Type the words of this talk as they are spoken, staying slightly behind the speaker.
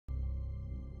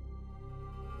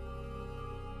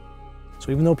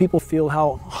So even though people feel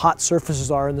how hot surfaces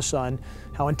are in the sun,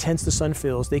 how intense the sun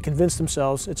feels, they convince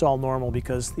themselves it's all normal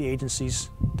because the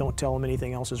agencies don't tell them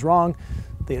anything else is wrong.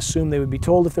 They assume they would be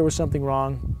told if there was something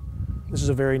wrong. This is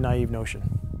a very naive notion.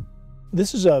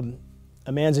 This is a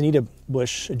manzanita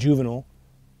bush, a juvenile,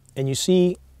 and you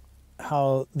see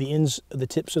how the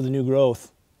tips of the new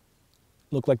growth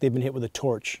look like they've been hit with a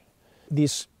torch.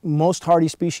 These most hardy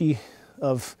species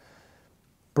of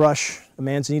brush, a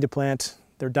manzanita plant,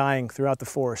 they're dying throughout the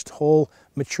forest. Whole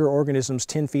mature organisms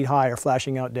 10 feet high are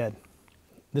flashing out dead.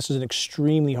 This is an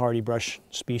extremely hardy brush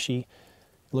species.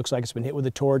 It looks like it's been hit with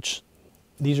a torch.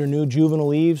 These are new juvenile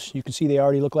leaves. You can see they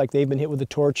already look like they've been hit with a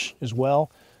torch as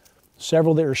well.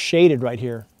 Several that are shaded right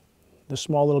here. This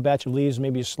small little batch of leaves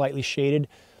maybe is slightly shaded.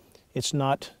 It's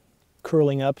not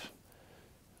curling up,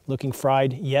 looking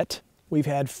fried yet. We've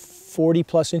had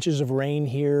 40+ inches of rain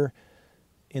here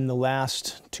in the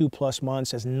last 2+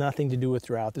 months. Has nothing to do with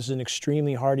drought. This is an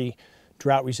extremely hardy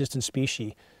drought-resistant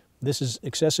species. This is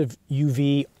excessive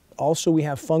UV. Also, we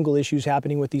have fungal issues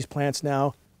happening with these plants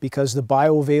now because the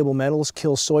bioavailable metals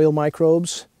kill soil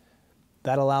microbes.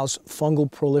 That allows fungal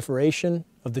proliferation.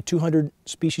 Of the 200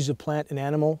 species of plant and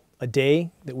animal a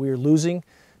day that we are losing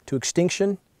to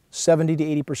extinction, 70 to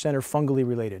 80% are fungally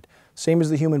related. Same as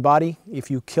the human body. If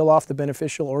you kill off the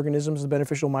beneficial organisms, the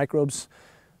beneficial microbes,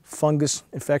 fungus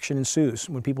infection ensues.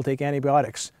 When people take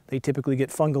antibiotics, they typically get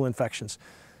fungal infections.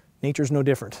 Nature's no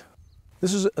different.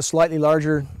 This is a slightly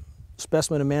larger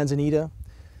specimen of manzanita.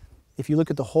 If you look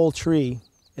at the whole tree,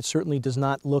 it certainly does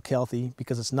not look healthy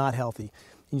because it's not healthy.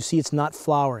 And you see it's not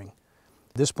flowering.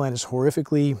 This plant is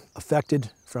horrifically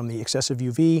affected from the excessive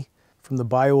UV, from the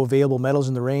bioavailable metals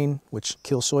in the rain, which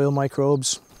kill soil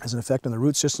microbes, has an effect on the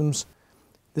root systems.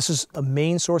 This is a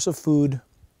main source of food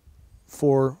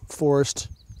for forest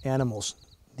animals.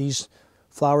 These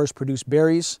flowers produce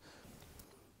berries.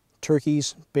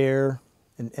 Turkeys, bear,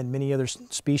 and many other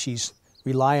species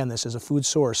rely on this as a food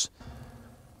source.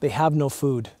 They have no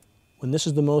food. When this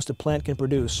is the most a plant can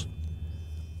produce,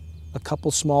 a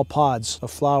couple small pods of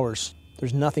flowers,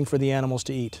 there's nothing for the animals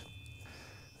to eat.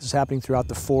 This is happening throughout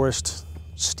the forest,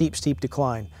 steep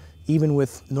decline, even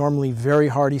with normally very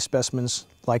hardy specimens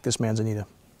like this manzanita.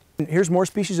 And here's more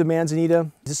species of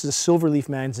manzanita. This is a silverleaf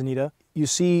manzanita. You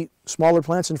see smaller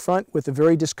plants in front with the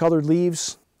very discolored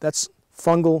leaves. That's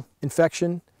fungal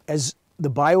infection. As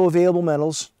the bioavailable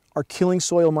metals are killing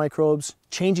soil microbes,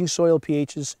 changing soil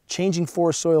pHs, changing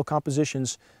forest soil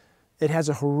compositions, it has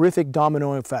a horrific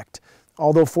domino effect.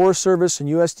 Although Forest Service and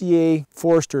USDA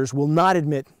foresters will not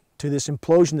admit to this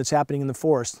implosion that's happening in the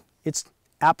forest, it's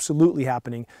absolutely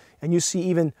happening. And you see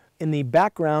even in the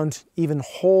background, even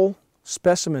whole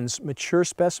specimens, mature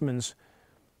specimens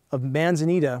of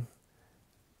manzanita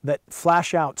that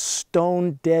flash out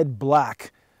stone dead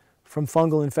black from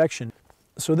fungal infection.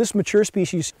 So this mature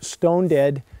species, stone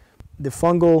dead, the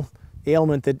fungal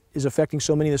ailment that is affecting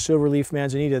so many of the silverleaf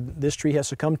manzanita, this tree has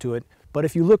succumbed to it. But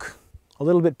if you look a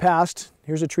little bit past,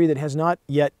 here's a tree that has not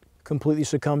yet completely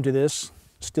succumbed to this,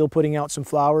 still putting out some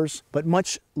flowers, but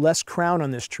much less crown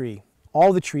on this tree.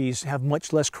 All the trees have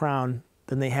much less crown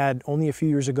than they had only a few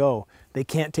years ago. They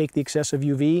can't take the excessive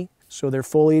UV, so their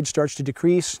foliage starts to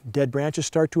decrease, dead branches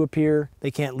start to appear, they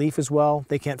can't leaf as well,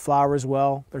 they can't flower as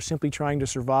well. They're simply trying to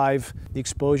survive the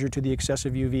exposure to the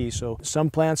excessive UV. So some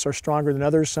plants are stronger than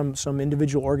others, some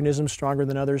individual organisms stronger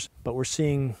than others, but we're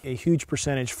seeing a huge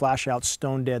percentage flash out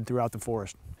stone dead throughout the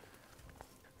forest.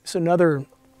 This is another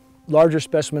larger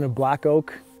specimen of black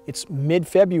oak. It's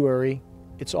mid-February,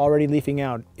 it's already leafing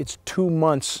out. It's 2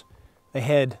 months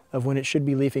ahead of when it should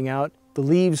be leafing out. The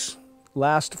leaves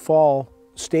last fall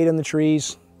stayed on the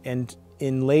trees, and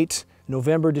in late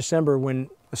November, December, when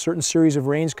a certain series of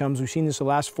rains comes, we've seen this the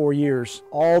last 4 years,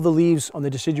 all the leaves on the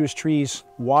deciduous trees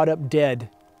wad up dead,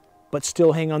 but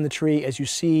still hang on the tree. As you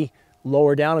see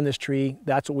lower down on this tree,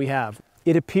 that's what we have.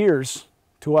 It appears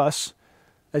to us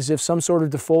as if some sort of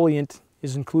defoliant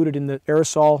is included in the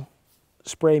aerosol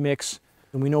spray mix,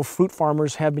 and we know fruit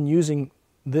farmers have been using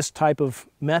this type of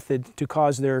method to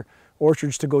cause their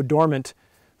orchards to go dormant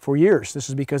for years. This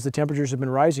is because the temperatures have been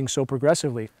rising so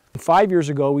progressively. 5 years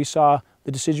ago, we saw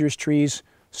the deciduous trees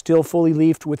still fully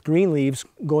leafed with green leaves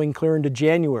going clear into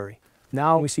January.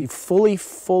 Now we see fully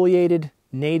foliated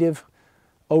native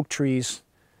oak trees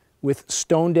with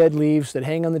stone dead leaves that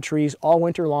hang on the trees all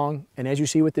winter long. And as you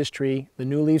see with this tree, the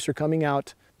new leaves are coming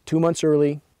out 2 months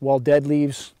early, while dead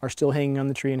leaves are still hanging on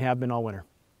the tree and have been all winter.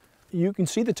 You can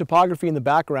see the topography in the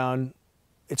background.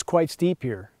 It's quite steep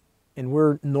here, and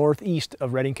we're northeast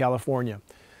of Redding, California.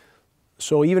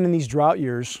 So even in these drought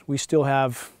years, we still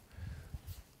have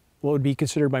what would be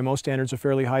considered by most standards a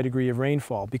fairly high degree of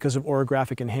rainfall because of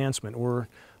orographic enhancement. We're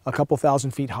a couple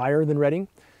thousand feet higher than Redding,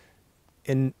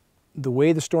 and the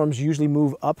way the storms usually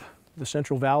move up the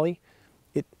Central Valley,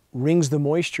 it wrings the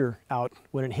moisture out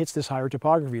when it hits this higher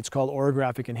topography. It's called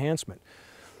orographic enhancement.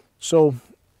 So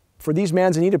for these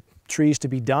manzanita trees to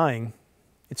be dying,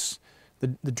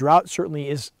 the drought certainly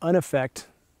is an effect,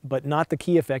 but not the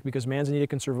key effect, because manzanita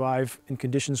can survive in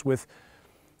conditions with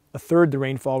a third the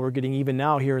rainfall we're getting even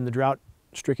now here in the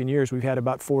drought-stricken years. We've had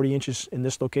about 40 inches in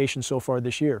this location so far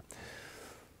this year.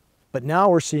 But now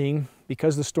we're seeing,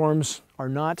 because the storms are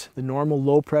not the normal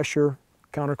low-pressure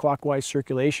counterclockwise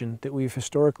circulation that we've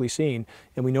historically seen,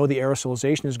 and we know the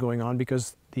aerosolization is going on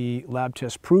because the lab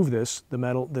tests prove this,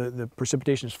 the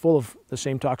precipitation is full of the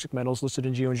same toxic metals listed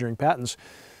in geoengineering patents.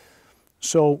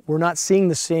 So we're not seeing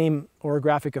the same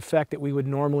orographic effect that we would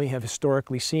normally have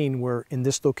historically seen, where in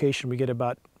this location we get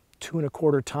about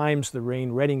 2¼ times the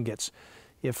rain Redding gets.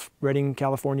 If Redding,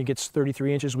 California gets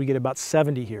 33 inches, we get about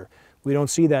 70 here. We don't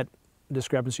see that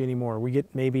discrepancy anymore. We get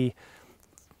maybe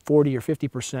 40 or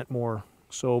 50% more.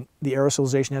 So the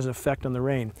aerosolization has an effect on the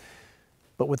rain.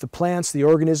 But with the plants, the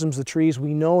organisms, the trees,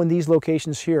 we know in these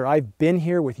locations here, I've been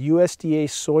here with USDA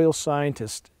soil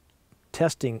scientists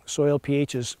testing soil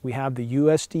pHs. We have the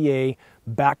USDA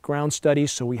background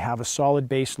studies, so we have a solid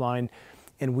baseline.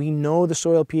 And we know the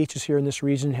soil pHs here in this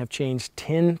region have changed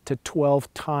 10 to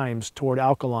 12 times toward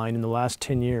alkaline in the last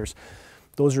 10 years.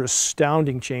 Those are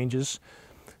astounding changes.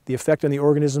 The effect on the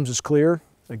organisms is clear.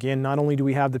 Again, not only do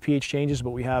we have the pH changes, but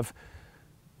we have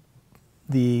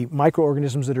the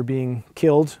microorganisms that are being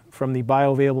killed from the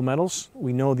bioavailable metals.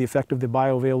 We know the effect of the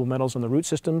bioavailable metals on the root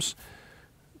systems.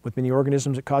 With many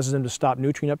organisms, it causes them to stop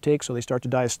nutrient uptake, so they start to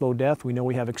die a slow death. We know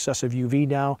we have excessive UV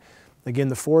now. Again,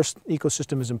 the forest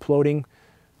ecosystem is imploding.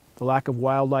 The lack of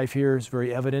wildlife here is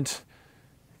very evident.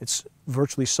 It's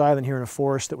virtually silent here in a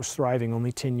forest that was thriving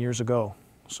only 10 years ago.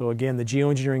 So again, the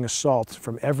geoengineering assault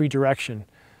from every direction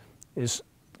is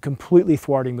completely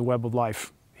thwarting the web of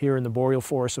life here in the boreal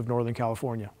forests of Northern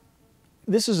California.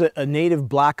 This is a native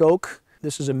black oak.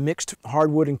 This is a mixed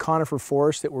hardwood and conifer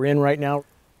forest that we're in right now.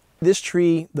 This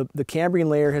tree, the Cambrian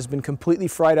layer has been completely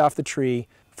fried off the tree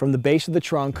from the base of the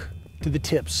trunk to the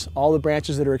tips. All the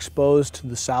branches that are exposed to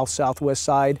the south-southwest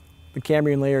side, the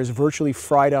Cambrian layer is virtually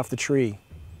fried off the tree.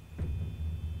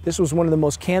 This was one of the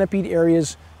most canopied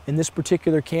areas in this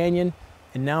particular canyon,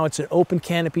 and now it's an open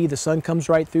canopy. The sun comes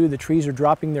right through, the trees are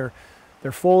dropping their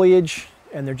foliage,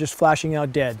 and they're just flashing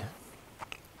out dead.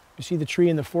 You see the tree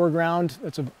in the foreground,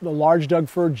 that's a large Doug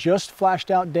fir just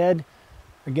flashed out dead.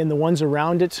 Again, the ones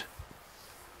around it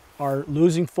are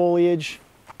losing foliage.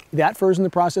 That fir is in the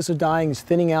process of dying, it's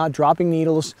thinning out, dropping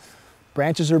needles,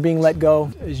 branches are being let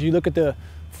go. As you look at the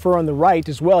fir on the right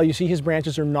as well, you see his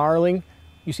branches are gnarling.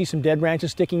 You see some dead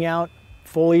branches sticking out.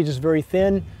 Foliage is very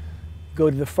thin. Go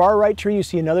to the far right tree, you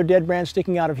see another dead branch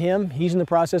sticking out of him. He's in the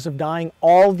process of dying.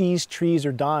 All these trees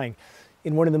are dying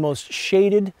in one of the most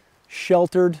shaded,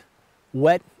 sheltered,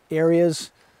 wet areas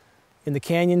in the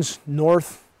canyons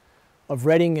north of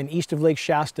Redding and east of Lake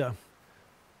Shasta.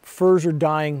 Firs are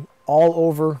dying all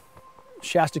over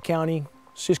Shasta County,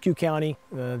 Siskiyou County.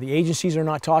 The agencies are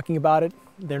not talking about it.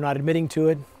 They're not admitting to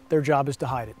it. Their job is to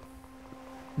hide it.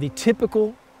 The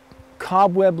typical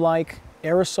cobweb-like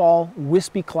aerosol,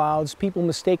 wispy clouds. People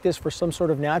mistake this for some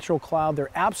sort of natural cloud. They're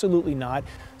absolutely not.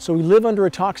 So we live under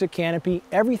a toxic canopy.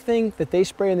 Everything that they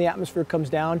spray in the atmosphere comes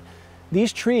down.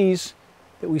 These trees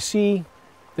that we see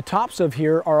the tops of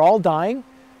here are all dying,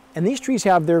 and these trees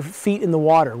have their feet in the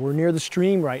water. We're near the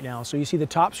stream right now, so you see the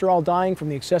tops are all dying from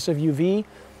the excessive UV,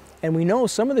 and we know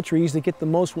some of the trees that get the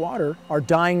most water are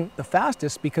dying the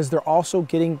fastest because they're also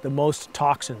getting the most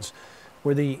toxins,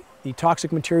 where the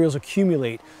toxic materials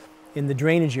accumulate in the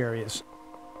drainage areas.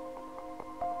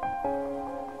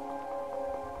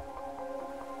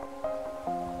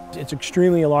 It's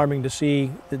extremely alarming to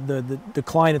see the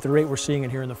decline at the rate we're seeing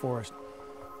it here in the forest.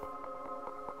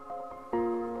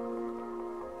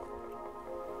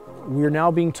 We're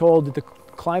now being told that the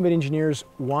climate engineers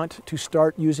want to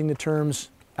start using the terms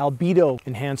albedo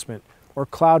enhancement or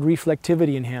cloud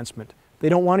reflectivity enhancement. They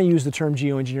don't want to use the term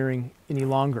geoengineering any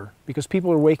longer because people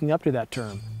are waking up to that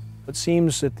term. It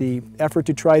seems that the effort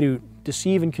to try to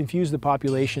deceive and confuse the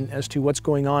population as to what's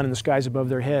going on in the skies above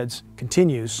their heads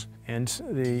continues, and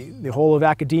the whole of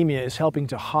academia is helping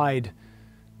to hide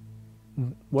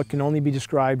what can only be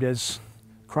described as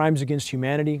crimes against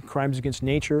humanity, crimes against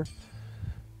nature,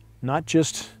 not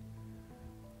just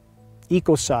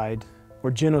ecocide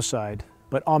or genocide,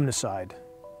 but omnicide,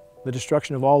 the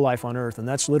destruction of all life on Earth. And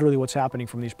that's literally what's happening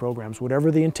from these programs.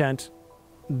 Whatever the intent,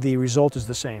 the result is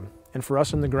the same. And for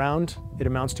us on the ground, it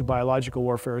amounts to biological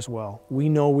warfare as well. We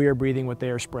know we are breathing what they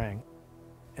are spraying.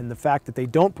 And the fact that they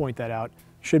don't point that out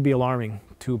should be alarming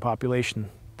to a population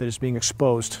that is being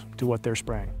exposed to what they're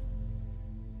spraying.